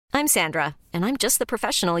I'm Sandra, and I'm just the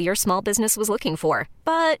professional your small business was looking for.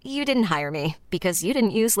 But you didn't hire me because you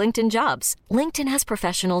didn't use LinkedIn Jobs. LinkedIn has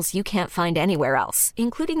professionals you can't find anywhere else,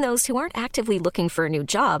 including those who aren't actively looking for a new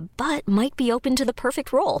job, but might be open to the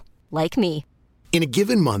perfect role, like me. In a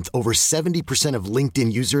given month, over 70% of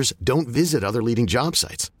LinkedIn users don't visit other leading job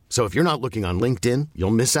sites. So if you're not looking on LinkedIn,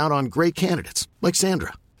 you'll miss out on great candidates like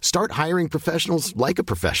Sandra. Start hiring professionals like a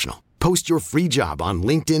professional. Post your free job on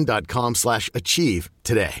linkedin.com/achieve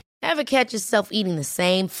today. Ever catch yourself eating the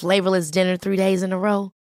same flavorless dinner 3 days in a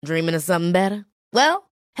row? Dreaming of something better?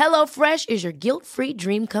 Well, HelloFresh is your guilt-free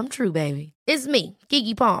dream come true, baby. It's me,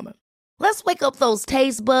 Keke Palmer. Let's wake up those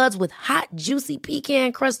taste buds with hot, juicy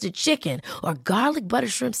pecan-crusted chicken or garlic butter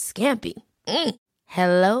shrimp scampi.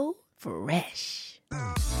 Hello Fresh.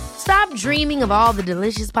 Stop dreaming of all the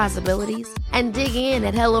delicious possibilities and dig in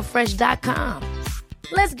at HelloFresh.com.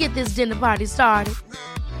 Let's get this dinner party started.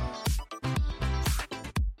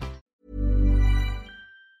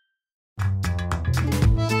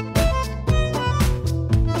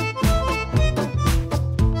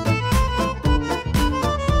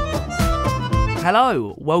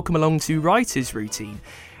 Hello, welcome along to Writer's Routine.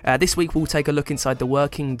 This week we'll take a look inside the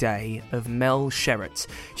working day of Mel Sherratt.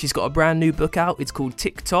 She's got a brand new book out. It's called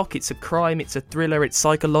TikTok. It's a crime, it's a thriller, it's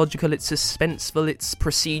psychological, it's suspenseful, it's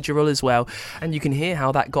procedural as well. And you can hear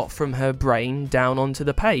how that got from her brain down onto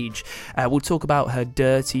the page. We'll talk about her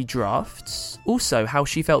dirty drafts. Also, how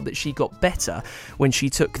she felt that she got better when she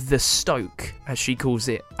took the stoke, as she calls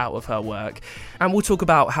it, out of her work. And we'll talk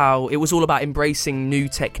about how it was all about embracing new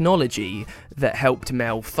technology that helped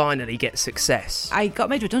Mel finally get success. I got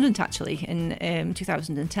made redundant actually in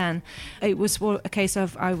 2010. It was a case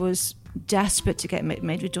of I was desperate to get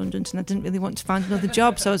made redundant and I didn't really want to find another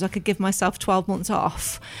job, so as I could give myself 12 months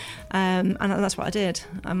off, and that's what I did.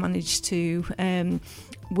 I managed to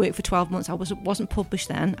work for 12 months. I wasn't published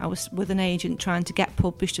then. I was with an agent trying to get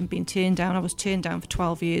published and being turned down. I was turned down for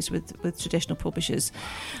 12 years with traditional publishers,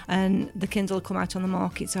 and the Kindle had come out on the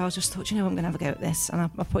market, so I just thought, I'm going to have a go at this, and I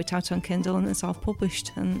put it out on Kindle and then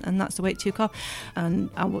self-published, and that's the way it took off. And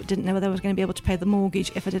I didn't know whether I was going to be able to pay the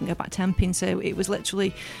mortgage if I didn't go back temping, so it was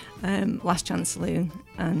literally last chance saloon,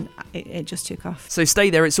 and it just took off. So stay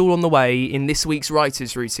there, it's all on the way in this week's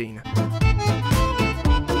Writer's Routine.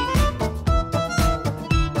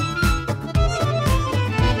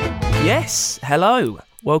 Yes, hello.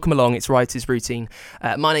 Welcome along, it's Writer's Routine.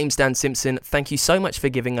 My name's Dan Simpson. Thank you so much for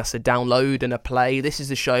giving us a download and a play. This is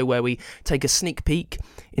the show where we take a sneak peek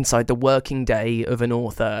inside the working day of an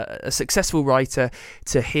author, a successful writer,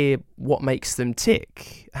 to hear what makes them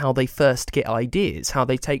tick, how they first get ideas, how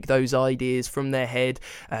they take those ideas from their head,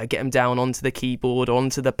 get them down onto the keyboard,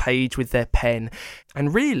 onto the page with their pen,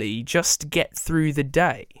 and really just get through the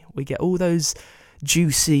day. We get all those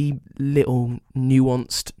juicy little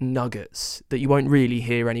nuanced nuggets that you won't really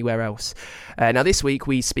hear anywhere else. Now this week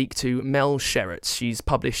we speak to Mel Sherratt. She's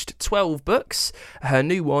published 12 books. Her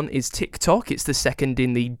new one is TikTok. It's the second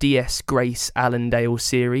in the D.S. Grace Allendale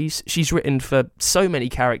series. She's written for so many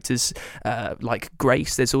characters like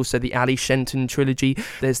Grace. There's also the Ali Shenton trilogy.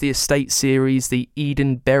 There's the Estate series, the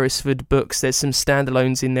Eden Beresford books. There's some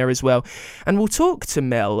standalones in there as well. And we'll talk to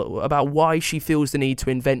Mel about why she feels the need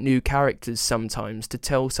to invent new characters sometimes to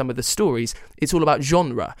tell some of the stories. It's all about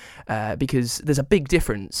genre, because there's a big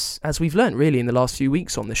difference, as we've learnt really in the last few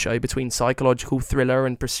weeks on the show, between psychological thriller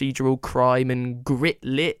and procedural crime and grit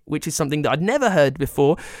lit, which is something that I'd never heard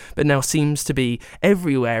before, but now seems to be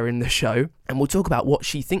everywhere in the show. And we'll talk about what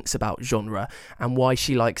she thinks about genre and why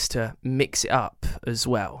she likes to mix it up as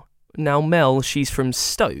well. Now Mel, she's from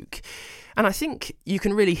Stoke, and I think you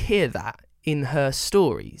can really hear that in her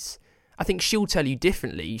stories. I think she'll tell you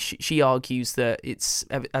differently. She argues that it's,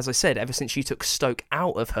 as I said, ever since she took Stoke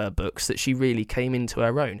out of her books that she really came into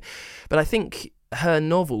her own. But I think her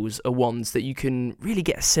novels are ones that you can really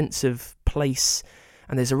get a sense of place,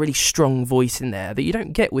 and there's a really strong voice in there that you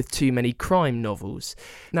don't get with too many crime novels.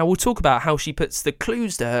 Now we'll talk about how she puts the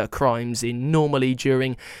clues to her crimes in normally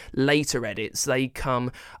during later edits. They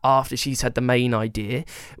come after she's had the main idea.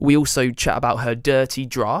 We also chat about her dirty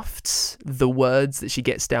drafts, the words that she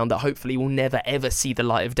gets down that hopefully will never ever see the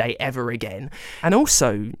light of day ever again. And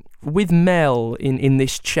also with Mel in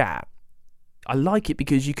this chat, I like it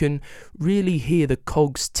because you can really hear the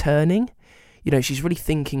cogs turning. You know, she's really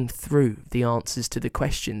thinking through the answers to the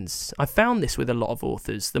questions. I found this with a lot of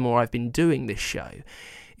authors, the more I've been doing this show,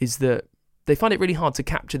 is that they find it really hard to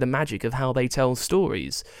capture the magic of how they tell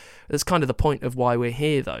stories. That's kind of the point of why we're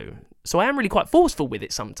here, though. So I am really quite forceful with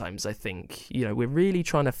it sometimes, I think. You know, we're really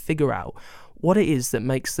trying to figure out what it is that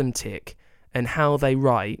makes them tick and how they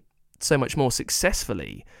write so much more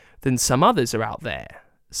successfully than some others are out there.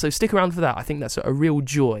 So stick around for that. I think that's a real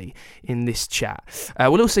joy in this chat.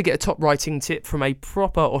 We'll also get a top writing tip from a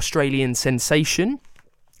proper Australian sensation.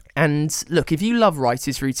 And look, if you love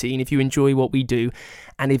Writer's Routine, if you enjoy what we do,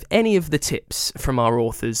 and if any of the tips from our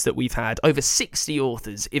authors that we've had, over 60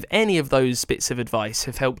 authors, if any of those bits of advice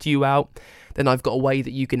have helped you out, then I've got a way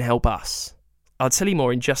that you can help us. I'll tell you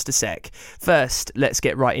more in just a sec. First, let's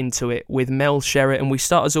get right into it with Mel Sherratt, and we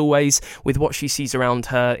start as always with what she sees around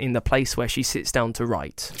her in the place where she sits down to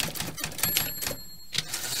write.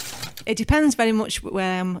 It depends very much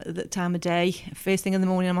where I am at that time of day. First thing in the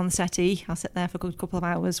morning, I'm on the settee. I'll sit there for a good couple of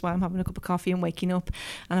hours while I'm having a cup of coffee and waking up.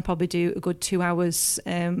 And I'll probably do a good 2 hours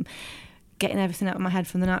getting everything out of my head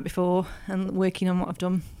from the night before and working on what I've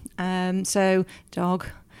done. So, dog,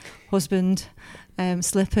 husband,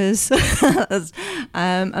 slippers.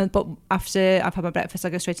 But after I've had my breakfast, I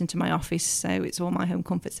go straight into my office. So it's all my home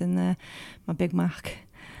comforts in there, my Big Mac.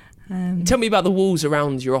 Tell me about the walls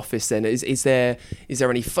around your office then. Is there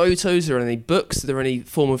any photos or any books? Are there any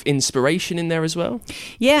form of inspiration in there as well?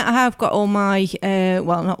 Yeah, I have got all my, a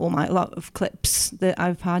lot of clips that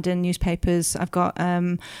I've had in newspapers. I've got,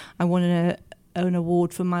 I won an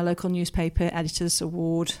award from my local newspaper, Editors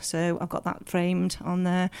Award, so I've got that framed on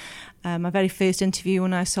there. My very first interview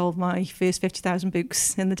when I sold my first 50,000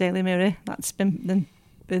 books in the Daily Mirror, that's been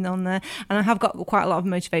on there. And I have got quite a lot of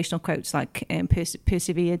motivational quotes like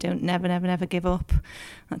persevere, don't never give up,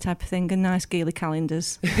 that type of thing, and nice Gaelic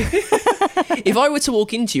calendars. If I were to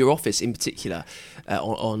walk into your office in particular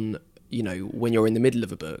on when you're in the middle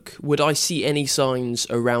of a book, would I see any signs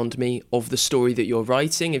around me of the story that you're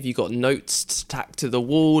writing? Have you got notes tacked to the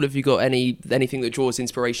wall? Have you got anything that draws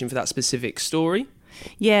inspiration for that specific story?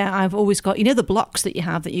 Yeah, I've always got, the blocks that you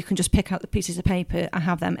have that you can just pick out the pieces of paper. I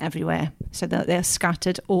have them everywhere, so that they're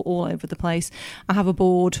scattered all over the place. I have a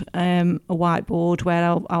board, a whiteboard, where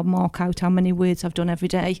I'll mark out how many words I've done every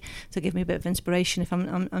day to give me a bit of inspiration if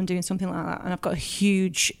I'm doing something like that. And I've got a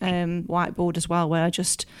huge whiteboard as well where I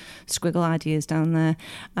just squiggle ideas down there.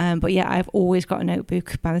 But yeah, I've always got a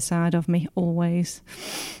notebook by the side of me, always.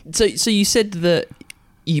 So you said that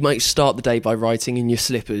you might start the day by writing in your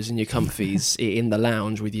slippers and your comfies in the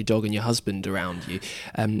lounge with your dog and your husband around you.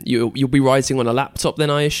 You'll be writing on a laptop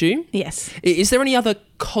then, I assume? Yes. Is there any other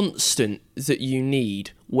constant that you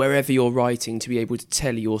need wherever you're writing to be able to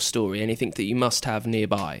tell your story? Anything that you must have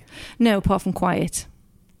nearby? No, apart from quiet.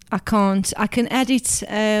 I can't. I can edit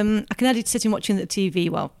sitting watching the TV.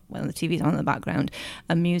 Well, when the TV's on in the background,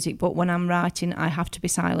 and music. But when I'm writing, I have to be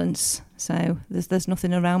silent. So there's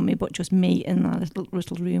nothing around me but just me in that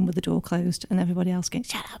little room with the door closed, and everybody else going,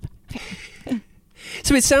 "Shut up."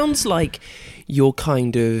 So it sounds like you're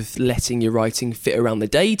kind of letting your writing fit around the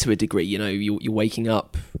day to a degree. You're waking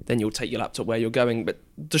up, then you'll take your laptop where you're going. But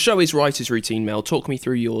the show is Writer's Routine, Mel. Talk me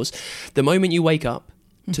through yours. The moment you wake up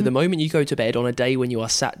to the moment you go to bed on a day when you are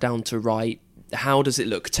sat down to write, how does it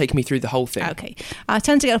look? Take me through the whole thing. Okay. I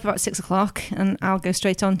tend to get up about 6 o'clock and I'll go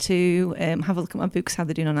straight on to have a look at my books, how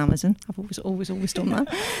they're doing on Amazon. I've always done that.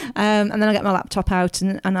 And then I'll get my laptop out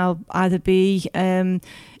and I'll either be...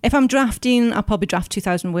 if I'm drafting, I'll probably draft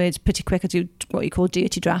 2,000 words pretty quick. I do what you call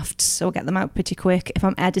dirty drafts, so I'll get them out pretty quick. If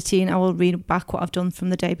I'm editing, I will read back what I've done from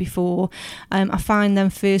the day before. I find them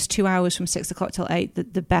first 2 hours from 6 o'clock till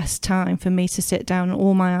 8 the best time for me to sit down and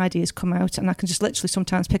all my ideas come out, and I can just literally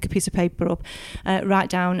sometimes pick a piece of paper up, write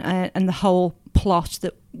down, and the whole plot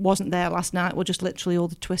that wasn't there last night will just literally all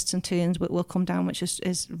the twists and turns will come down, which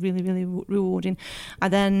is really, really rewarding. I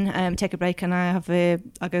then take a break and I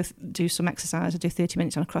go do some exercise. I do 30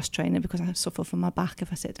 minutes on a cross trainer because I suffer from my back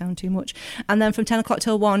if I sit down too much. And then from 10 o'clock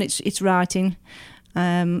till 1 it's writing.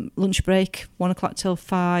 Lunch break 1 o'clock till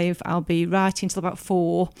 5 I'll be writing till about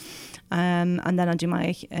 4, and then I do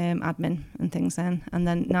my admin and things then, and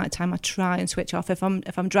then night time I try and switch off. If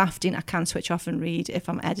I'm drafting, I can switch off and read. If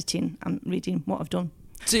I'm editing, I'm reading what I've done.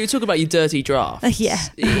 So you talk about your dirty drafts. Yeah.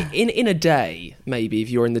 In a day, maybe, if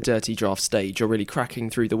you're in the dirty draft stage, you're really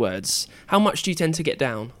cracking through the words. How much do you tend to get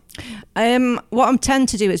down? What I tend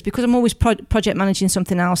to do is, because I'm always project managing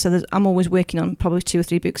something else, so I'm always working on probably 2 or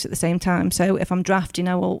 3 books at the same time. So if I'm drafting,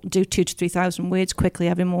 I will do 2,000 to 3,000 words quickly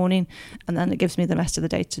every morning, and then it gives me the rest of the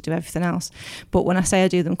day to do everything else. But when I say I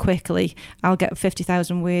do them quickly, I'll get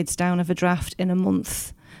 50,000 words down of a draft in a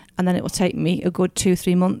month. And then it will take me a good 2 or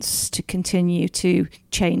 3 months to continue to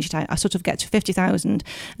change it. I sort of get to 50,000,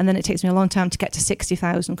 and then it takes me a long time to get to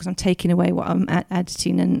 60,000 because I'm taking away what I'm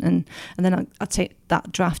editing, and then I'll take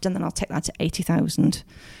that draft and then I'll take that to 80,000.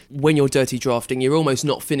 When you're dirty drafting, you're almost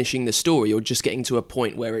not finishing the story. You're just getting to a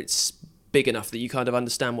point where it's big enough that you kind of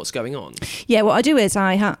understand what's going on? Yeah, what I do is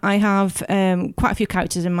I have quite a few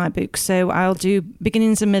characters in my book, so I'll do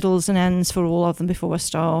beginnings and middles and ends for all of them before I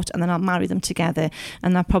start, and then I'll marry them together,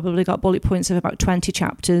 and I've probably got bullet points of about 20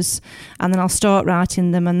 chapters, and then I'll start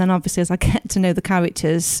writing them, and then obviously as I get to know the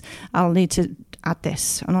characters, I'll need to add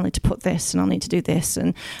this, and I'll need to put this, and I'll need to do this,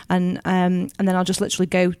 and then I'll just literally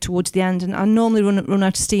go towards the end, and I normally run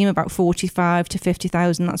out of steam about 45 to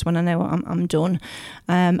 50,000. That's when I know I'm done,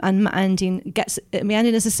 and my ending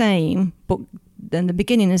is the same, but then the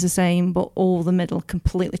beginning is the same, but all the middle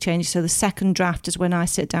completely changes. So the second draft is when I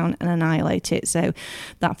sit down and annihilate it. So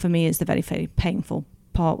that for me is the very, very painful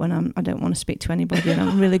part, when I don't want to speak to anybody and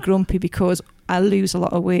I'm really grumpy because I lose a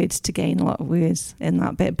lot of words to gain a lot of words in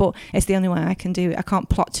that bit. But it's the only way I can do it. I can't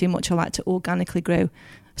plot too much. I like to organically grow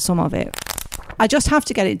some of it. I just have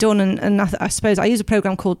to get it done, and I suppose I use a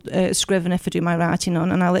program called Scrivener for do my writing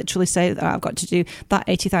on, and I literally say that I've got to do that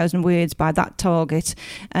 80,000 words by that target,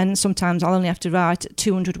 and sometimes I'll only have to write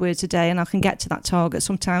 200 words a day and I can get to that target.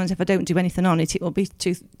 Sometimes if I don't do anything on it, it will be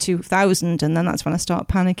 2,000, and then that's when I start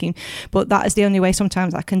panicking. But that is the only way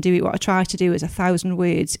sometimes I can do it. What I try to do is 1,000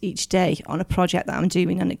 words each day on a project that I'm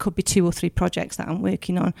doing, and it could be 2 or 3 projects that I'm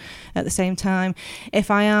working on at the same time. If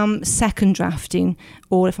I am second drafting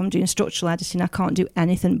or if I'm doing structural editing, I can't do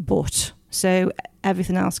anything but. So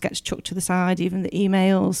everything else gets chucked to the side, even the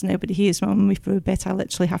emails. Nobody hears from me for a bit. I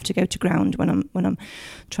literally have to go to ground when I'm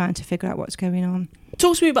trying to figure out what's going on.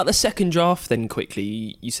 Talk to me about the second draft then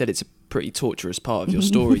quickly. You said it's a pretty torturous part of your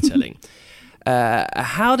storytelling.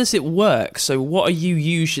 How does it work? So what are you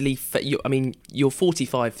usually... your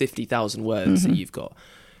 45, 50,000 words that you've got.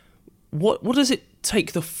 What does it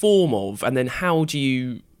take the form of? And then how do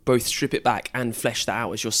you both strip it back and flesh that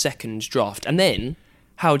out as your second draft? And then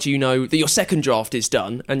how do you know that your second draft is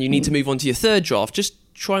done and you need to move on to your third draft? Just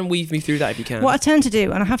try and weave me through that if you can. What I tend to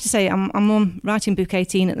do, and I have to say I'm on writing book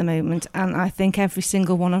 18 at the moment, and I think every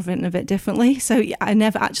single one I've written a bit differently, so I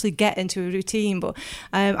never actually get into a routine, but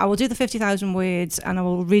I will do the 50,000 words and I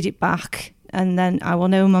will read it back, and then I will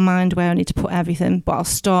know in my mind where I need to put everything, but I'll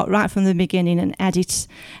start right from the beginning and edit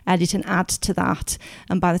and add to that,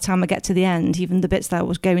 and by the time I get to the end, even the bits that I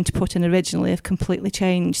was going to put in originally have completely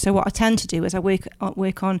changed. So what I tend to do is I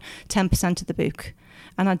work on 10% of the book,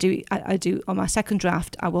 and I do on my second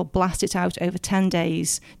draft, I will blast it out over 10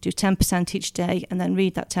 days, do 10% each day, and then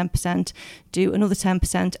read that 10%, do another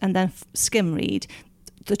 10%, and then skim read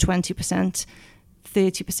the 20%,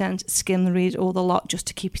 30%, skim the read all the lot just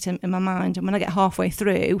to keep it in my mind. And when I get halfway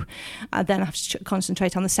through, I then have to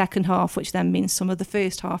concentrate on the second half, which then means some of the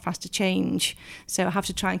first half has to change. So I have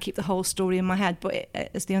to try and keep the whole story in my head, but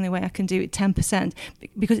it's the only way I can do it, 10%.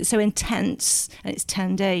 Because it's so intense and it's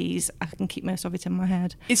 10 days, I can keep most of it in my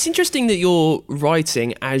head. It's interesting that you're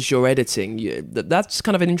writing as you're editing. That's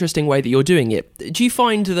kind of an interesting way that you're doing it. Do you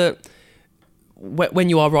find that when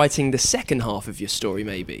you are writing the second half of your story,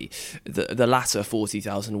 maybe the latter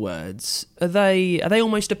 40,000 words, are they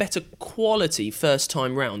almost a better quality first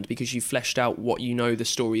time round because you fleshed out what you know the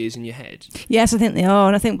story is in your head? Yes, I think they are.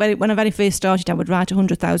 And I think when I very first started, I would write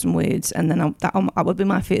 100,000 words, and then that would be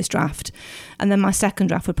my first draft, and then my second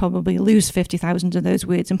draft would probably lose 50,000 of those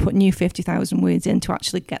words and put new 50,000 words in to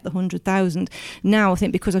actually get the 100,000. Now I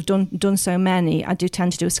think because I've done so many, I do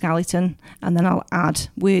tend to do a skeleton, and then I'll add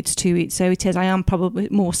words to it. So I am probably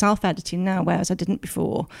more self-editing now, whereas I didn't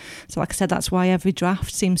before. So like I said, that's why every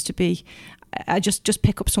draft seems to be, I just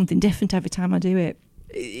pick up something different every time I do it.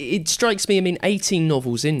 It strikes me, 18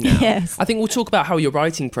 novels in now. Yes. I think we'll talk about how your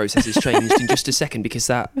writing process has changed in just a second, because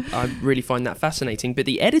I really find that fascinating. But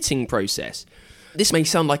the editing process, this may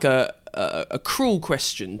sound like a cruel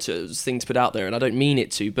thing to put out there, and I don't mean it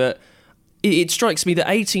to, but it strikes me that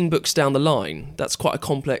 18 books down the line, that's quite a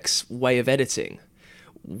complex way of editing.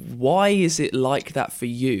 Why is it like that for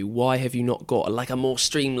you? Why have you not got a more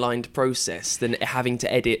streamlined process than having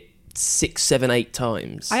to edit 6, 7, 8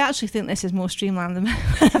 times? I actually think this is more streamlined than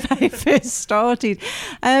when I first started.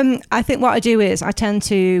 I think what I do is I tend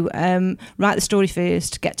to write the story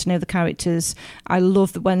first, get to know the characters. I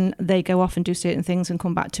love that when they go off and do certain things and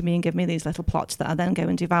come back to me and give me these little plots that I then go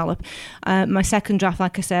and develop. My second draft,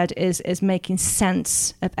 like I said, is making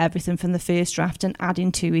sense of everything from the first draft and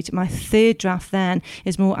adding to it. My third draft then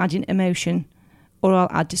is more adding emotion, or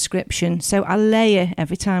I'll add description. So I layer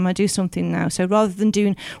every time I do something now. So rather than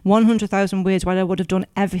doing 100,000 words where I would have done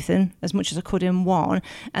everything as much as I could in one,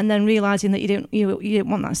 and then realising that you don't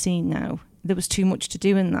want that scene now. There was too much to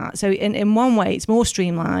do in that. So in one way, it's more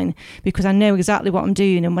streamlined because I know exactly what I'm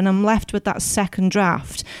doing. And when I'm left with that second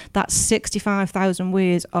draft, that's 65,000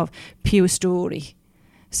 words of pure story.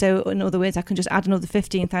 So in other words, I can just add another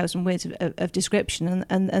 15,000 words of description,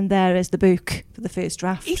 and there is the book for the first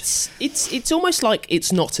draft. It's almost like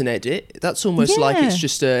it's not an edit. That's almost like it's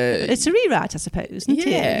just it's a rewrite, I suppose, isn't it?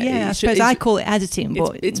 Yeah, I suppose I call it editing,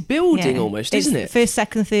 but it's building almost, isn't it? First,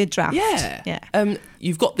 second, third draft. Yeah.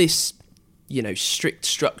 You've got this, strict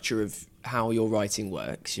structure of how your writing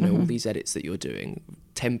works. All these edits that you're doing,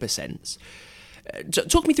 10%.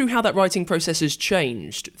 Talk me through how that writing process has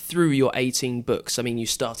changed through your 18 books. I mean, you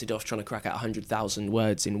started off trying to crack out 100,000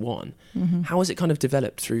 words in one. Mm-hmm. How has it kind of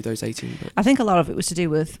developed through those 18 books? I think a lot of it was to do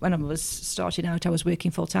with when I was starting out, I was working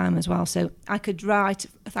full time as well. So I could write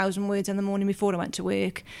 1,000 words in the morning before I went to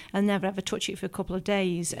work and never ever touch it for a couple of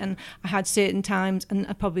days. And I had certain times, and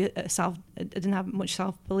I probably I didn't have much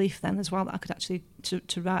self-belief then as well, that I could actually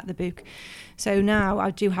to write the book. So now I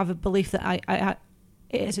do have a belief that I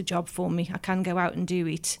it is a job for me. I can go out and do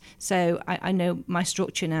it. So I know my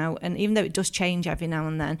structure now. And even though it does change every now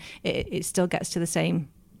and then, it still gets to the same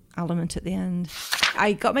element at the end.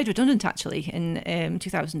 I got made redundant actually in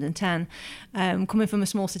 2010. Coming from a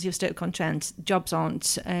small city of Stoke-on-Trent, jobs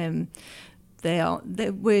aren't... They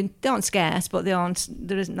aren't scarce, but there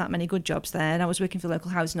isn't that many good jobs there. And I was working for the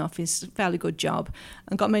local housing office, fairly good job,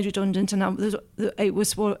 and got made redundant. And it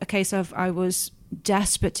was a case of I was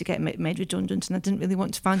desperate to get made redundant, and I didn't really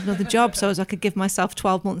want to find another job, so I could give myself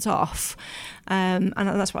 12 months off, and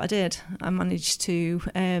that's what I did. I managed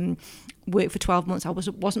to work for 12 months. I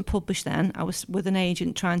wasn't published then. I was with an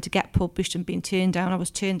agent trying to get published and being turned down. I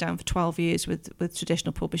was turned down for 12 years with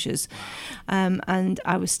traditional publishers, and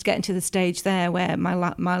I was getting to the stage there where my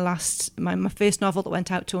first novel that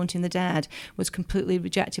went out, Taunting the Dead, was completely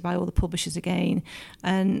rejected by all the publishers again,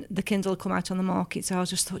 and the Kindle had come out on the market, so I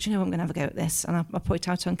just thought, I'm going to have a go at this, and I put it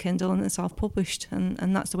out on Kindle and then self-published,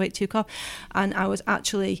 and that's the way it took off. And I was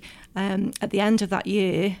actually at the end of that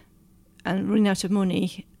year and running out of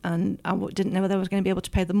money, and I didn't know whether I was going to be able to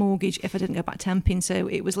pay the mortgage if I didn't go back temping. So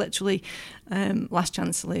it was literally Last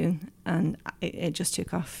Chance Saloon, and it just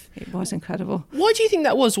took off. It was incredible. Why do you think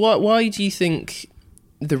that was? Why do you think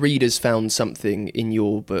the readers found something in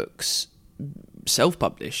your books,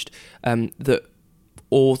 self-published, that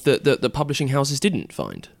the publishing houses didn't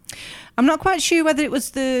find? I'm not quite sure whether it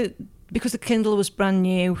was because the Kindle was brand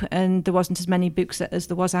new and there wasn't as many books as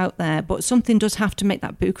there was out there, but something does have to make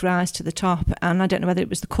that book rise to the top. And I don't know whether it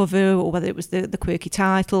was the cover or whether it was the quirky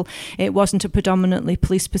title. It wasn't a predominantly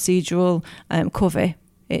police procedural cover.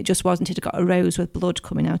 It just wasn't. It got a rose with blood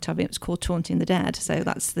coming out of it. It was called Taunting the Dead. So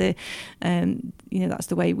that's that's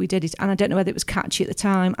the way we did it. And I don't know whether it was catchy at the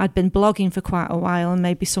time. I'd been blogging for quite a while, and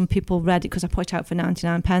maybe some people read it because I put it out for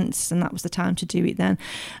 99p, and that was the time to do it then.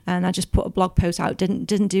 And I just put a blog post out. Didn't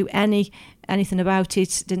do anything about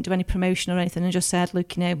it. Didn't do any promotion or anything, and just said,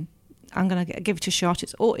 look, I'm going to give it a shot.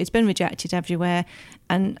 It's been rejected everywhere,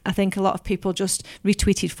 and I think a lot of people just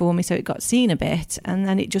retweeted for me, so it got seen a bit, and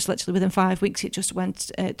then it just literally within 5 weeks it just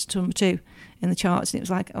went to number 2 in the charts, and it was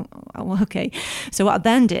like, oh, okay. So what I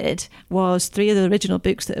then did was 3 of the original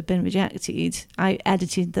books that had been rejected, I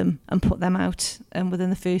edited them and put them out, and within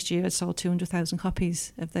the first year I sold 200,000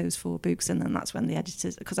 copies of those 4 books, and then that's when the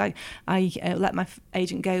editors, because I let my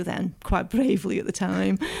agent go then, quite bravely at the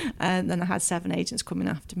time, and then I had 7 agents coming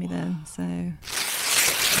after me then. So,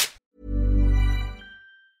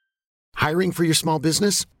 Hiring for your small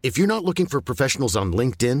business? If you're not looking for professionals on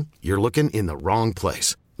LinkedIn, you're looking in the wrong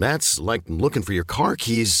place. That's like looking for your car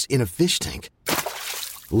keys in a fish tank.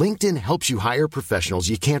 LinkedIn helps you hire professionals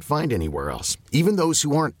you can't find anywhere else, even those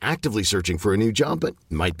who aren't actively searching for a new job but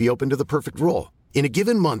might be open to the perfect role. In a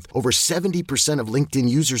given month, over 70% of LinkedIn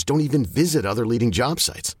users don't even visit other leading job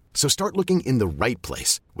sites. So start looking in the right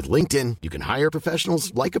place. With LinkedIn, you can hire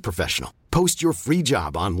professionals like a professional. Post your free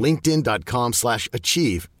job on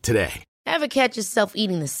linkedin.com/achieve today. Ever catch yourself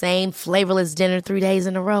eating the same flavorless dinner 3 days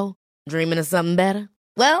in a row? Dreaming of something better?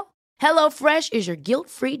 Well, HelloFresh is your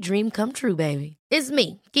guilt-free dream come true, baby. It's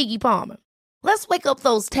me, Keke Palmer. Let's wake up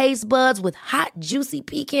those taste buds with hot, juicy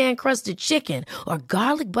pecan-crusted chicken or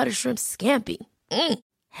garlic butter shrimp scampi.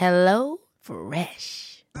 Hello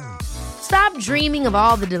Fresh. Stop dreaming of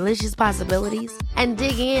all the delicious possibilities and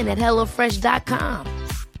dig in at HelloFresh.com.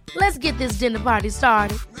 Let's get this dinner party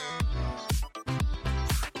started.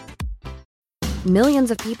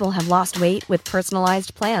 Millions of people have lost weight with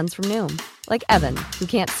personalized plans from Noom. Like Evan, who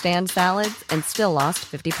can't stand salads and still lost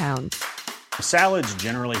 50 pounds. Salads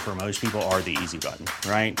generally for most people are the easy button,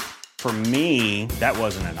 right? For me, that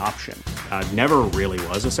wasn't an option. I never really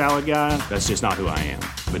was a salad guy. That's just not who I am.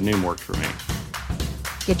 But Noom worked for me.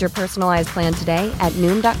 Get your personalized plan today at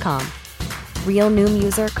Noom.com. Real Noom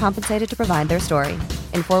user compensated to provide their story.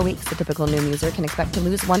 In 4 weeks, the typical Noom user can expect to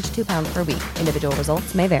lose 1 to 2 pounds per week. Individual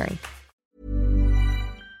results may vary.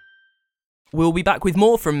 We'll be back with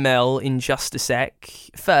more from Mel in just a sec.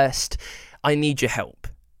 First, I need your help.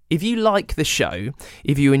 If you like the show,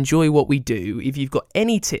 if you enjoy what we do, if you've got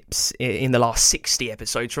any tips in the last 60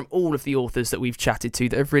 episodes from all of the authors that we've chatted to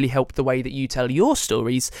that have really helped the way that you tell your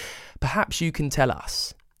stories, perhaps you can tell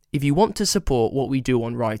us. If you want to support what we do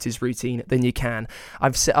on Writer's Routine, then you can.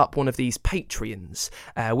 I've set up one of these Patreons,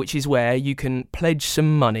 which is where you can pledge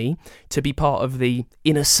some money to be part of the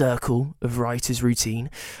inner circle of Writer's Routine.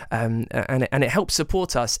 And it helps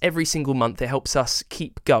support us every single month. It helps us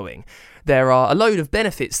keep going. There are a load of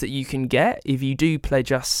benefits that you can get if you do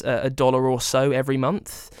pledge us $1 or so every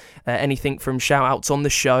month. Anything from shout-outs on the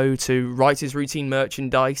show to Writer's Routine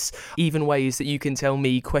merchandise, even ways that you can tell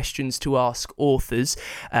me questions to ask authors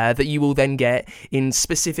that you will then get in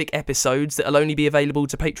specific episodes that will only be available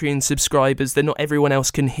to Patreon subscribers that not everyone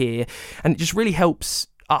else can hear. And it just really helps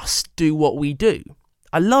us do what we do.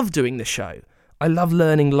 I love doing the show. I love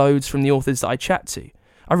learning loads from the authors that I chat to.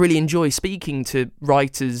 I really enjoy speaking to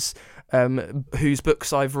writers whose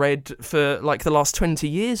books I've read for like the last 20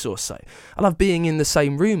 years or so. I love being in the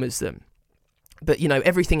same room as them. But, you know,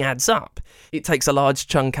 everything adds up. It takes a large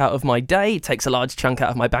chunk out of my day. It takes a large chunk out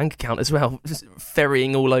of my bank account as well. Just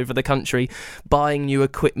ferrying all over the country, buying new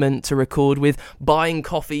equipment to record with, buying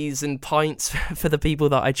coffees and pints for the people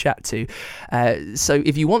that I chat to. So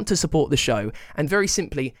if you want to support the show and very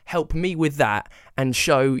simply help me with that and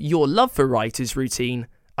show your love for Writer's Routine,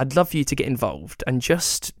 I'd love for you to get involved and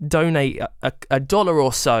just donate a dollar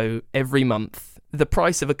or so every month, the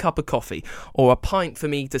price of a cup of coffee or a pint for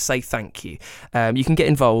me to say thank you. You can get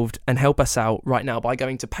involved and help us out right now by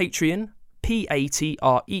going to Patreon,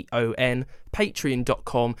 Patreon,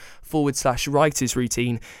 patreon.com/Writer's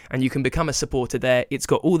Routine, and you can become a supporter there. It's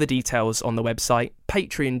got all the details on the website,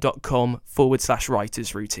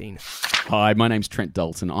 patreon.com/Writer's Routine. Hi, my name's Trent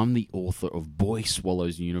Dalton. I'm the author of Boy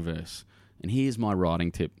Swallows Universe. And here's my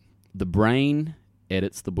writing tip. The brain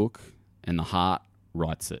edits the book and the heart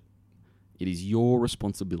writes it. It is your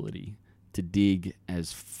responsibility to dig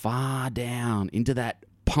as far down into that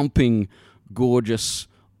pumping, gorgeous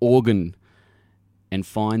organ and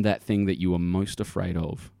find that thing that you are most afraid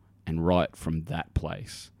of and write from that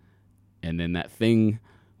place. And then that thing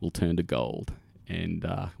will turn to gold and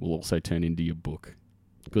will also turn into your book.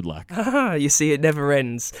 Good luck. You see, it never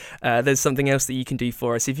ends. There's something else that you can do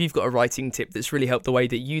for us. If you've got a writing tip that's really helped the way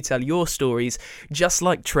that you tell your stories, just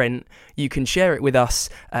like Trent, you can share it with us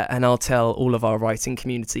and I'll tell all of our writing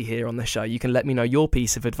community here on the show. You can let me know your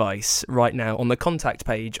piece of advice right now on the contact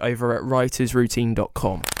page over at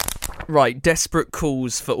writersroutine.com. Right, desperate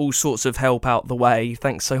calls for all sorts of help out the way.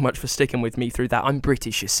 Thanks so much for sticking with me through that. I'm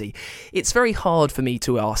British, you see. It's very hard for me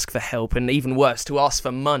to ask for help and even worse, to ask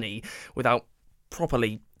for money without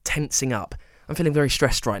properly tensing up. I'm feeling very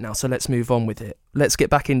stressed right now, so let's move on with it. Let's get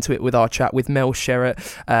back into it with our chat with Mel Sherratt.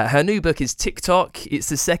 Her new book is TikTok. It's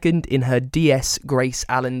the second in her DS Grace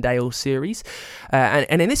Allendale series.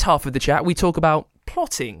 And in this half of the chat, we talk about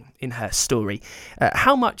plotting in her story.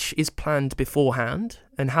 How much is planned beforehand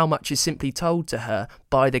and how much is simply told to her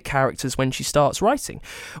by the characters when she starts writing.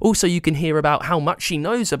 Also, you can hear about how much she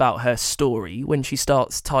knows about her story when she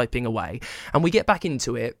starts typing away. And we get back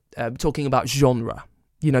into it, talking about genre.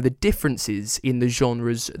 You know, the differences in the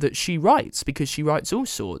genres that she writes, because she writes all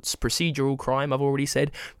sorts. Procedural crime, I've already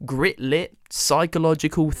said, grit lit,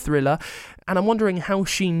 psychological thriller. And I'm wondering how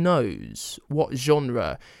she knows what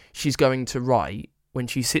genre she's going to write when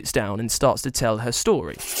she sits down and starts to tell her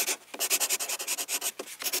story.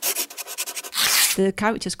 The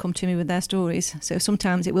characters come to me with their stories. So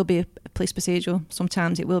sometimes it will be a police procedural,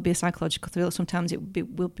 sometimes it will be a psychological thriller, sometimes it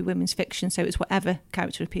will be women's fiction. So it's whatever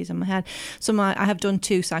character appears in my head. I have done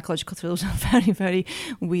 2 psychological thrillers, very, very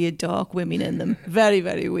weird, dark women in them. Very,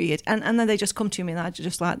 very weird. And then they just come to me and I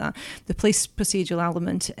just like that. The police procedural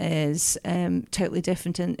element is totally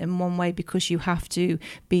different in one way because you have to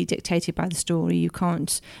be dictated by the story. You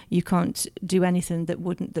can't do anything that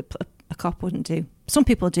a cop wouldn't do. Some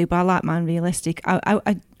people do, but I like mine realistic.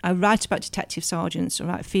 I write about detective sergeants, I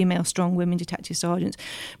write female, strong women detective sergeants,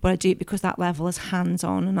 but I do it because that level is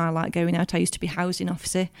hands-on and I like going out. I used to be housing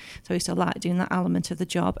officer, so I used to like doing that element of the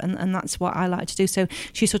job, and that's what I like to do. So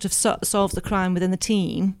she sort of solves the crime within the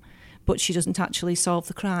team, but she doesn't actually solve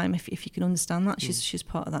the crime, if you can understand that. She's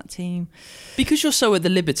part of that team. Because you're so at the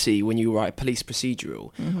liberty when you write a police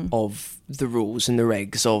procedural of the rules and the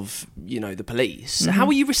regs of, the police, how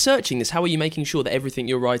are you researching this? How are you making sure that everything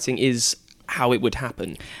you're writing is how it would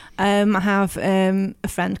happen? I have a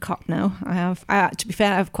friend cop now. To be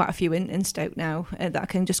fair, I have quite a few in Stoke now that I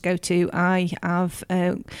can just go to. I'm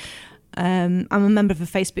a member of a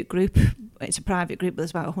Facebook group. It's a private group, but there's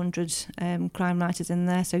about 100 crime writers in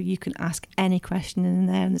there, so you can ask any question in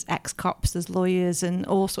there, and there's ex-cops, there's lawyers, and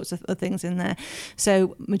all sorts of other things in there.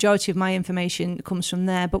 So majority of my information comes from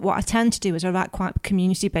there, but what I tend to do is I write quite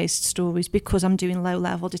community-based stories because I'm doing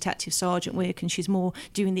low-level detective sergeant work, and she's more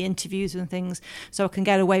doing the interviews and things, so I can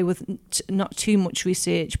get away with not too much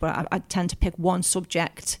research, but I tend to pick one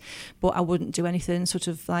subject, but I wouldn't do anything sort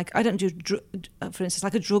of like, I don't do, for instance,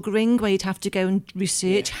 like a drug ring where you'd have to go and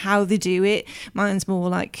research how they do it. Mine's more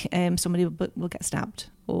like somebody will get stabbed,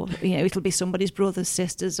 or it'll be somebody's brothers,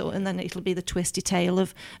 sisters, and then it'll be the twisty tale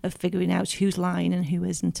of figuring out who's lying and who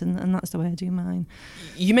isn't, and that's the way I do mine.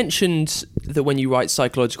 You mentioned that when you write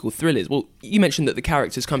psychological thrillers, well, you mentioned that the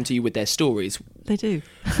characters come to you with their stories. They do.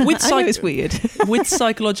 With I know it's weird. With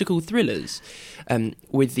psychological thrillers,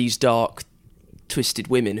 with these dark, twisted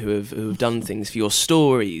women who have done things for your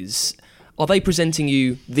stories, are they presenting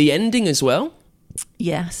you the ending as well?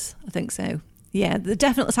 Yes, I think so. Yeah, the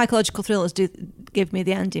definite psychological thrillers do give me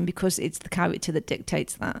the ending because it's the character that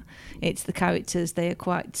dictates that. It's the characters, they are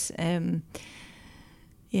quite,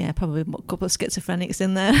 probably a couple of schizophrenics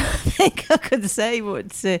in there, I think I could say.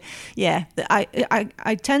 But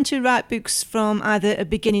I tend to write books from either a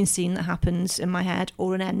beginning scene that happens in my head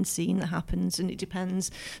or an end scene that happens, and it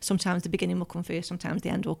depends. Sometimes the beginning will come first, sometimes the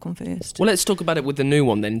end will come first. Well, let's talk about it with the new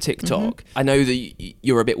one then, TikTok. I know that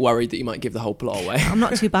you're a bit worried that you might give the whole plot away. I'm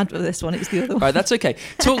not too bad with this one, it's the other one. Right, that's okay.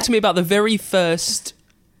 Talk to me about the very first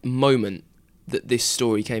moment that this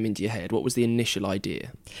story came into your head. What was the initial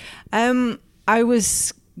idea? I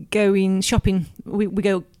was going shopping. We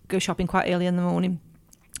go shopping quite early in the morning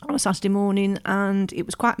on a Saturday morning, and it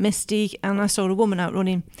was quite misty, and I saw a woman out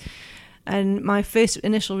running, and my first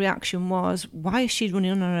initial reaction was, why is she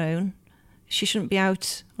running on her own? She shouldn't be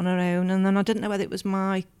out on her own. And then I didn't know whether it was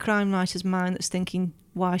my crime writer's mind that's thinking,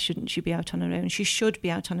 why shouldn't she be out on her own? She should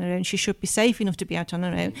be out on her own. She should be safe enough to be out on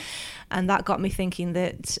her own. And that got me thinking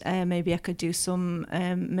that maybe I could do some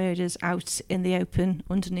murders out in the open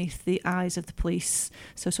underneath the eyes of the police,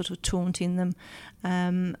 so sort of taunting them.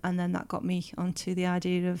 And then that got me onto the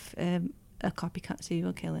idea of a copycat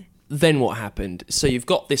serial killer. Then what happened? So you've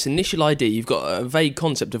got this initial idea, you've got a vague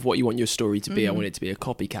concept of what you want your story to be. I want it to be a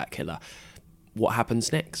copycat killer. What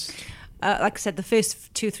happens next? Like I said, the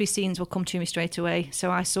first 2-3 scenes will come to me straight away.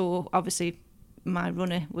 So I saw, obviously, my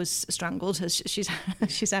runner was strangled.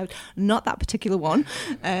 She's out. Not that particular one.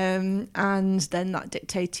 And then that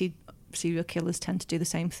dictated serial killers tend to do the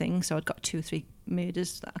same thing. So I'd got 2 or 3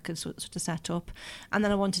 murders that I could sort of set up. And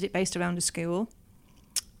then I wanted it based around a school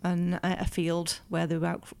and a field where they were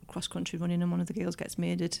out cross-country running, and one of the girls gets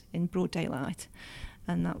murdered in broad daylight.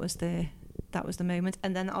 And that was the moment.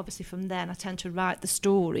 And then obviously from then I tend to write the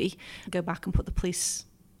story, go back and put the police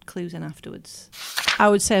clues in afterwards. I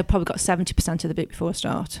would say I've probably got 70% of the book before I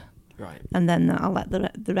start. Right. And then I'll let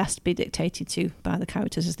the rest be dictated to by the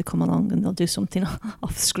characters as they come along, and they'll do something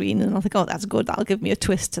off screen, and I'll think, oh, that's good, that'll give me a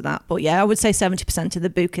twist to that. But yeah, I would say 70% of the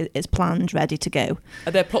book is planned, ready to go.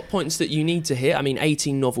 Are there plot points that you need to hit? I mean,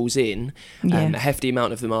 18 novels in, a hefty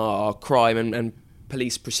amount of them are crime and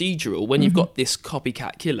police procedural. When you've got this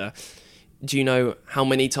copycat killer, do you know how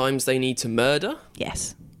many times they need to murder?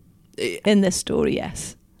 Yes. In this story,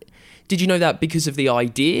 yes. Did you know that because of the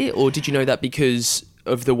idea, or did you know that because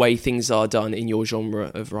of the way things are done in your genre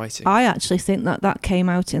of writing? I actually think that came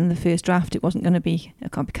out in the first draft. It wasn't going to be a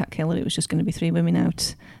copycat killer. It was just going to be 3 women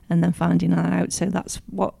out and then finding that out. So that's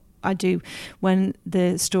what I do when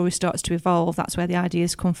the story starts to evolve. That's where the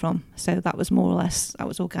ideas come from. So that was more or less, that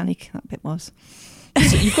was organic, that bit was.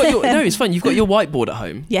 So you've got your, no, it's fun. You've got your whiteboard at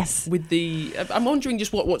home. Yes. With the, I'm wondering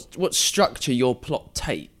just what structure your plot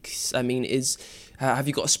takes. I mean, have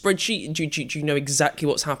you got a spreadsheet? Do you know exactly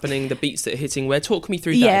what's happening, the beats that are hitting where? Talk me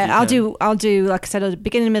through that. Yeah, I'll do like I said, a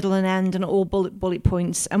beginning, middle, and end, and all bullet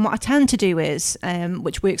points. And what I tend to do is,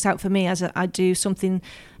 which works out for me, as I do something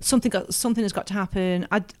has got to happen.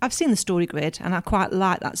 I've seen the story grid, and I quite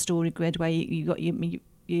like that story grid where you got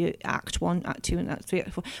your act 1, act 2, and act 3,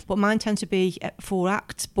 act 4. But mine tend to be 4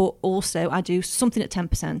 acts, but also I do something at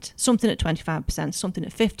 10%, something at 25%, something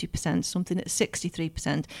at 50%, something at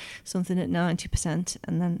 63%, something at 90%,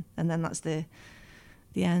 and then that's the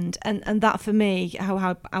end. And that for me,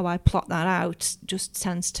 how I plot that out just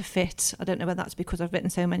tends to fit. I don't know whether that's because I've written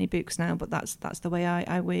so many books now, but that's the way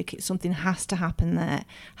I work. Something has to happen there,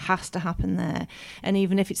 and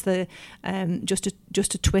even if it's the just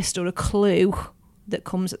a twist or a clue, that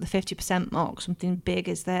comes at the 50% mark, something big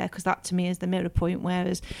is there, because that to me is the mirror point,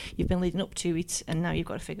 whereas you've been leading up to it and now you've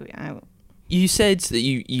got to figure it out. You said that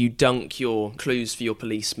you dunk your clues for your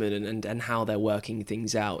policemen and how they're working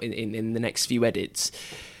things out in the next few edits.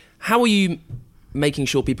 How are you making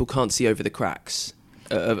sure people can't see over the cracks?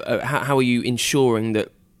 How are you ensuring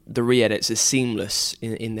that the re-edits are seamless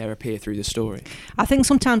in their appear through the story? I think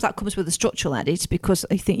sometimes that comes with the structural edit, because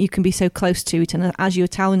I think you can be so close to it, and as you're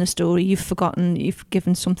telling a story, you've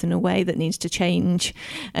given something away that needs to change,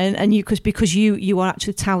 and because you are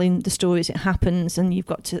actually telling the story as it happens, and you've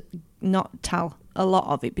got to not tell a lot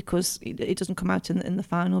of it because it doesn't come out in the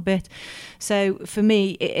final bit. So for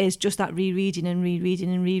me, it is just that rereading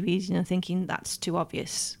and thinking that's too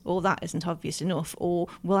obvious, or that isn't obvious enough, or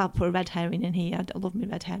will I put a red herring in here? I love my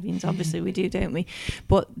red herrings, obviously we do, don't we?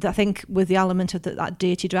 But I think with the element of that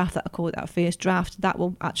dirty draft, that I call it, that first draft, that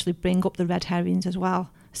will actually bring up the red herrings as well.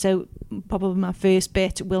 So probably my first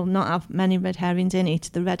bit will not have many red herrings in it.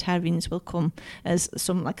 The red herrings will come as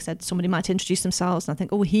like I said, somebody might introduce themselves and I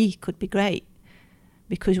think, oh, he could be great,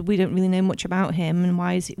 because we don't really know much about him, and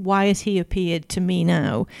why has he appeared to me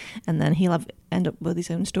now? And then he'll end up with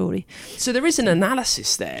his own story. So there is an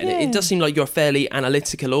analysis there. Yeah. It does seem like you're a fairly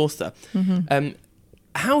analytical author. Mm-hmm.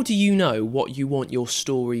 How do you know what you want your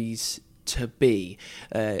stories to be?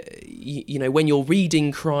 You know, when you're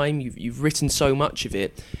reading crime, you've written so much of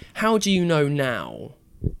it. How do you know now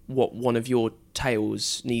what one of your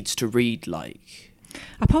tales needs to read like?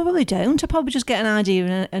 I probably don't. I probably just get an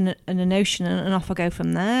idea and a notion, and off I go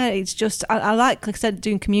from there. It's just I like I said,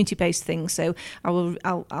 doing community-based things. So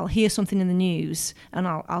I'll hear something in the news, and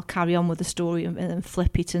I'll carry on with the story and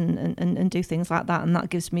flip it and do things like that, and that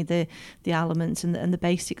gives me the elements and the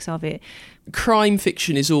basics of it. Crime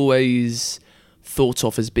fiction is always thought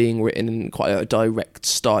of as being written in quite a direct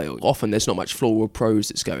style. Often there's not much floral prose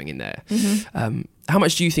that's going in there. Mm-hmm. How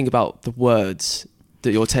much do you think about the words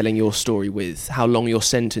that you're telling your story with, how long your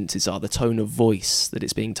sentences are, the tone of voice that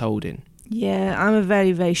it's being told in? Yeah, I'm a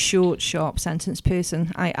very, very short, sharp sentence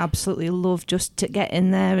person. I absolutely love just to get in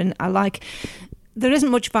there, and I like... There isn't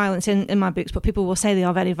much violence in my books, but people will say they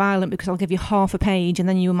are very violent because I'll give you half a page and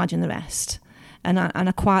then you imagine the rest. And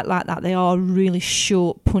I quite like that. They are really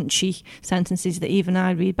short, punchy sentences that even I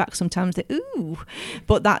read back sometimes. Ooh,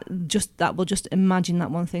 but that will just imagine that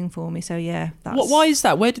one thing for me. So yeah, that's... Why is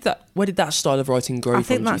that? Where did that style of writing grow from? I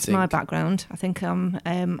think that's my background. I think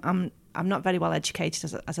I'm not very well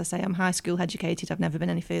educated, as I say. I'm high school educated. I've never been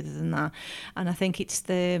any further than that. And I think it's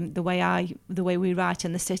the way we write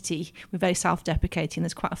in the city. We're very self-deprecating.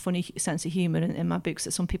 There's quite a funny sense of humour in my books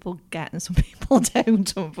that some people get and some people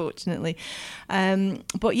don't, unfortunately.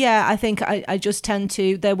 But yeah, I think I just tend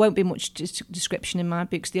to... There won't be much description in my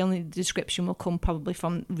books. The only description will come probably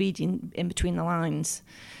from reading in between the lines.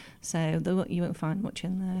 So you won't find much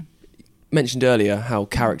in there. Mentioned earlier how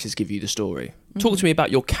characters give you the story. Talk to me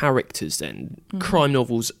about your characters then. Mm-hmm. Crime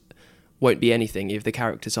novels won't be anything if the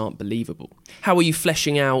characters aren't believable. How are you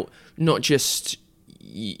fleshing out not just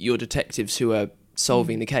your detectives who are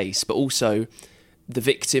solving the case, but also the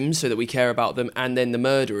victims so that we care about them, and then the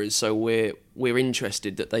murderers so we're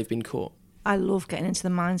interested that they've been caught? I love getting into the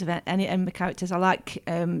minds of any of the characters. I like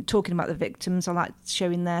talking about the victims. I like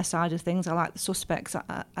showing their side of things. I like the suspects.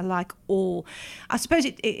 I like all. I suppose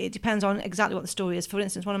it depends on exactly what the story is. For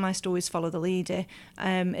instance, one of my stories, Follow the Leader,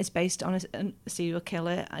 is based on a serial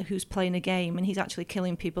killer who's playing a game, and he's actually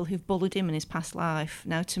killing people who've bullied him in his past life.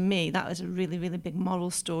 Now, to me, that was a really, really big moral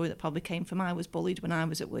story that probably came from I was bullied when I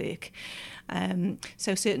was at work.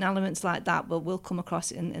 So certain elements like that will come across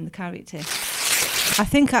in the character. I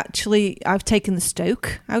think actually I've taken the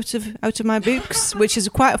Stoke out of my books, which is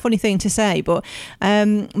quite a funny thing to say, but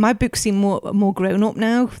my books seem more grown up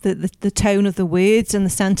now. The tone of the words and the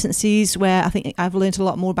sentences, where I think I've learned a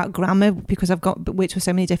lot more about grammar because I've worked with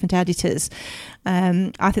so many different editors.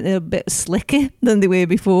 I think they're a bit slicker than they were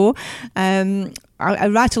before. I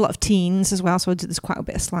write a lot of teens as well, so there's quite a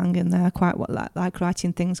bit of slang in there. I quite like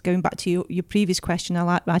writing things. Going back to your previous question, I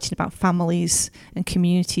like writing about families and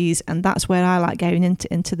communities, and that's where I like going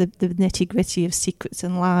into the nitty-gritty of secrets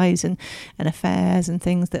and lies and affairs and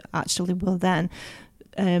things that actually will then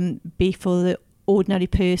be for the ordinary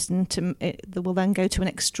person that will then go to an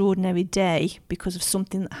extraordinary day because of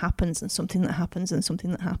something that happens and something that happens and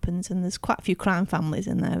something that happens, and there's quite a few crime families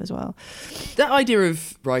in there as well. That idea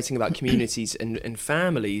of writing about communities and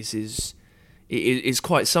families is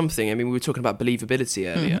quite something. I mean, we were talking about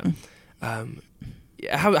believability earlier. Mm-hmm.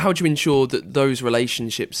 How do you ensure that those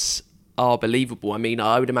relationships are believable? I mean,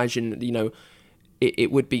 I would imagine,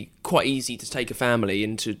 it would be quite easy to take a family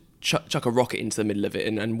and to chuck a rocket into the middle of it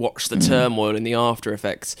and watch the turmoil and the after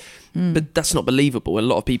effects. But that's not believable. A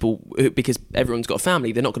lot of people, because everyone's got a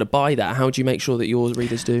family, they're not going to buy that. How do you make sure that your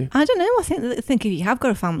readers do? I don't know. I think if you have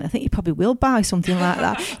got a family, I think you probably will buy something like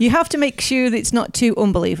that. You have to make sure that it's not too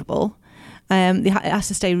unbelievable. It has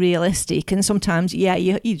to stay realistic, and sometimes,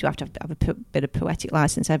 you do have to have a bit of poetic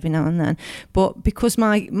license every now and then. But because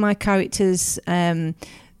my characters,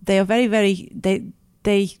 they are very, very,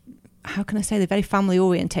 they how can I say, they're very family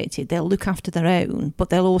orientated. They'll look after their own, but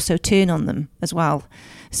they'll also turn on them as well.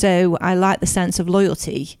 So I like the sense of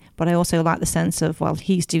loyalty, but I also like the sense of, well,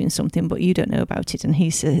 he's doing something, but you don't know about it, and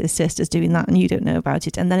his sister's doing that, and you don't know about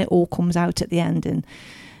it, and then it all comes out at the end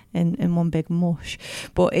in one big mush.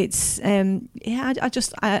 But it's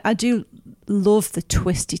I do love the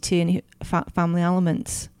twisty, turny family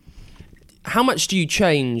elements. How much do you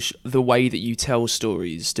change the way that you tell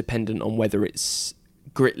stories dependent on whether it's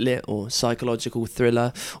gritlit or psychological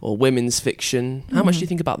thriller or women's fiction? How much do you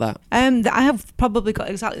think about that? I have probably got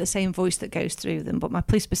exactly the same voice that goes through them, but my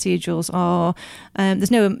police procedurals are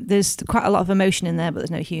there's quite a lot of emotion in there, but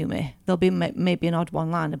there's no humour. There'll be maybe an odd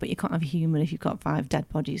one-liner, but you can't have humour if you've got 5 dead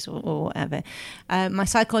bodies or whatever. My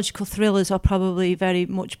psychological thrillers are probably very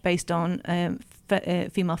much based on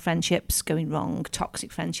female friendships going wrong,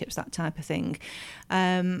 toxic friendships, that type of thing.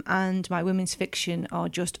 And my women's fiction are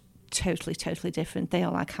just totally different. They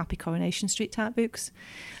are like Happy Coronation Street type books,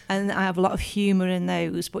 and I have a lot of humour in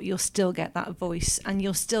those, but you'll still get that voice, and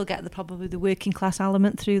you'll still get probably the working class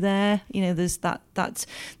element through there. There's that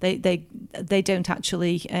they don't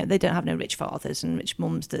actually they don't have no rich fathers and rich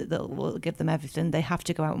mums that will give them everything. They have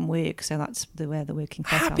to go out and work, so that's where the working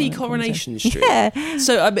class Happy element Coronation comes in. Street. Yeah.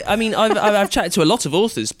 So I mean I've chatted to a lot of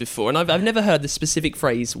authors before, and I've never heard the specific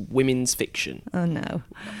phrase women's fiction. Oh no.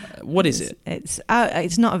 What is it? It's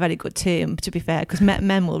not a very good term, to be fair, because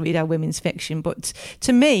men will read our women's fiction, but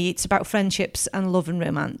to me it's about friendships and love and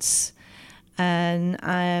romance, and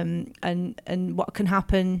what can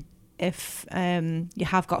happen if you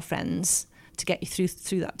have got friends to get you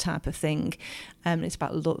through that type of thing. It's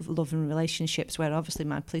about love and relationships, where obviously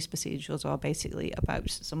my police procedurals are basically about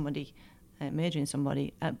somebody murdering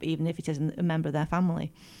somebody, even if it isn't a member of their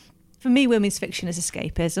family. For me, women's fiction is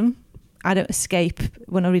escapism. I don't escape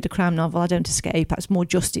when I read a crime novel. I don't escape. That's more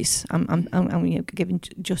justice. I'm giving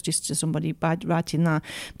justice to somebody by writing that.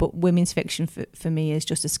 But women's fiction for me is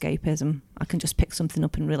just escapism. I can just pick something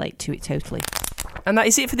up and relate to it totally. And that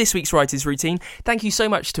is it for this week's Writer's Routine. Thank you so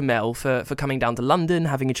much to Mel for coming down to London,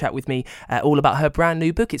 having a chat with me all about her brand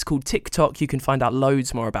new book. It's called TikTok. You can find out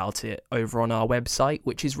loads more about it over on our website,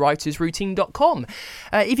 which is writersroutine.com.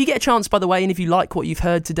 If you get a chance, by the way, and if you like what you've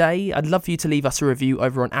heard today, I'd love for you to leave us a review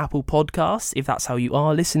over on Apple Podcasts, if that's how you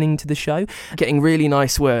are listening to the show. Getting really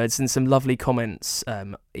nice words and some lovely comments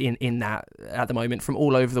in that at the moment from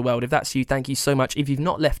all over the world. If that's you, thank you so much. If you've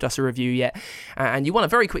not left us a review yet and you want to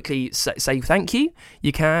very quickly say thank you,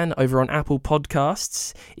 you can over on Apple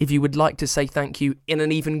Podcasts. If you would like to say thank you in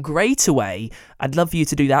an even greater way, I'd love for you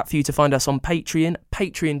to do that, for you to find us on Patreon,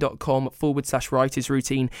 patreon.com/Writers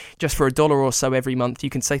Routine. Just for $1 or so every month, you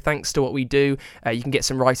can say thanks to what we do. You can get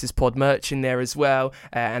some Writers Pod merch in there as well.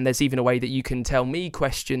 And there's even a way that you can tell me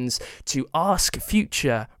questions to ask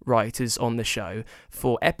future writers on the show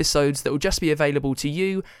for episodes that will just be available to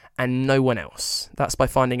you and no one else. That's by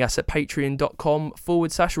finding us at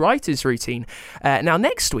patreon.com/Writers Routine. Now,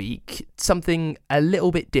 next week, something a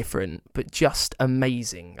little bit different, but just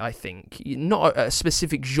amazing, I think. Not a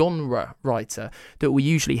specific genre writer that we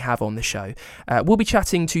usually have on the show. We'll be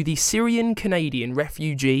chatting to the Syrian-Canadian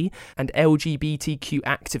refugee and LGBTQ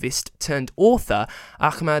activist turned author,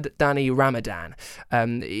 Ahmad Dani Ramadan.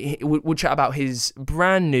 We'll chat about his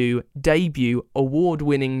brand new debut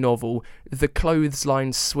award-winning novel, The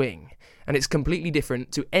Clothesline Swing. And it's completely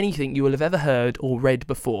different to anything you will have ever heard or read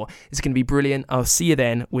before. It's going to be brilliant. I'll see you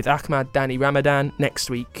then with Ahmad Dani Ramadan next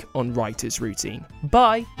week on Writer's Routine.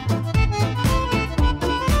 Bye!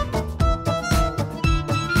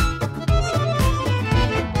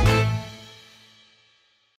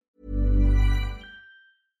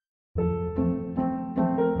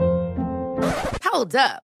 Hold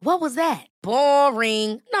up. What was that?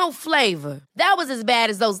 Boring. No flavor. That was as bad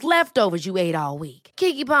as those leftovers you ate all week.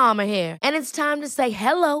 Keke Palmer here, and it's time to say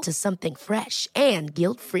hello to something fresh and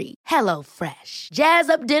guilt-free. Hello Fresh. Jazz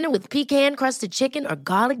up dinner with pecan-crusted chicken or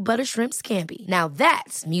garlic butter shrimp scampi. Now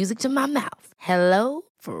that's music to my mouth. Hello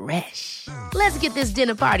Fresh. Let's get this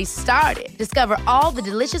dinner party started. Discover all the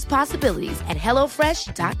delicious possibilities at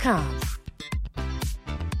HelloFresh.com.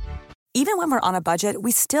 Even when we're on a budget,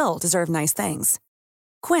 we still deserve nice things.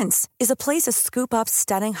 Quince is a place to scoop up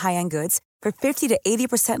stunning high-end goods for 50 to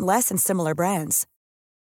 80% less than similar brands.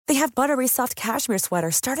 They have buttery soft cashmere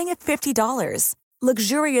sweaters starting at $50,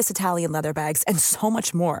 luxurious Italian leather bags, and so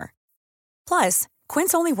much more. Plus,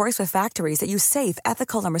 Quince only works with factories that use safe,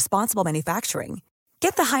 ethical, and responsible manufacturing.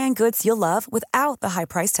 Get the high-end goods you'll love without the high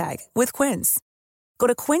price tag with Quince. Go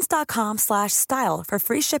to quince.com/style for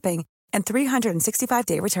free shipping and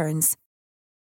 365-day returns.